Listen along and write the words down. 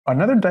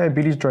Another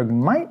diabetes drug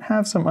might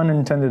have some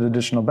unintended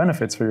additional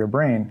benefits for your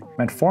brain.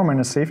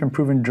 Metformin, a safe and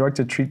proven drug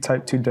to treat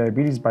type 2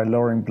 diabetes by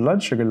lowering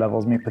blood sugar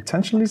levels, may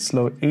potentially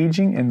slow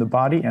aging in the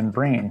body and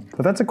brain.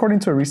 But that's according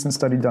to a recent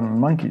study done on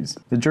monkeys.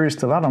 The jury is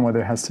still out on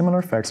whether it has similar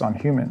effects on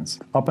humans.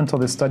 Up until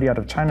this study out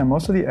of China,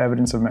 most of the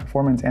evidence of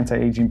metformin's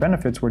anti-aging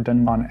benefits were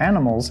done on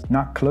animals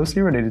not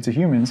closely related to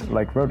humans,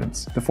 like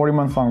rodents. The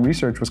 40-month-long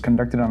research was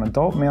conducted on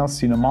adult male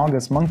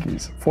cynomolgus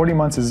monkeys. 40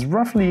 months is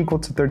roughly equal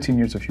to 13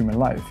 years of human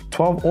life.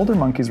 12 older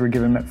monkeys were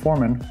given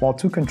metformin, while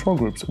 2 control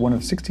groups, one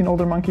of 16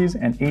 older monkeys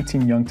and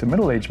 18 young to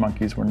middle-aged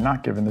monkeys, were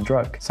not given the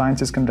drug.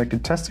 Scientists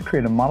conducted tests to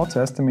create a model to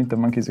estimate the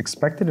monkeys'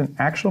 expected and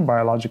actual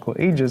biological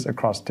ages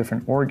across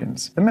different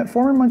organs. The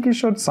metformin monkeys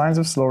showed signs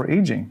of slower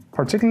aging,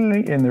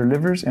 particularly in their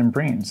livers and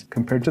brains,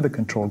 compared to the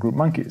control group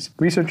monkeys.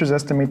 Researchers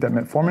estimate that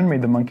metformin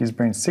made the monkeys'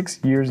 brains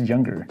 6 years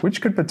younger,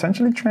 which could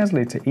potentially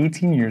translate to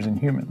 18 years in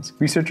humans.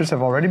 Researchers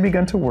have already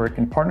begun to work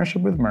in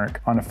partnership with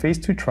Merck on a phase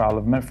 2 trial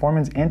of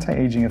metformin's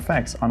anti-aging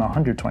effects on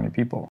 120 people.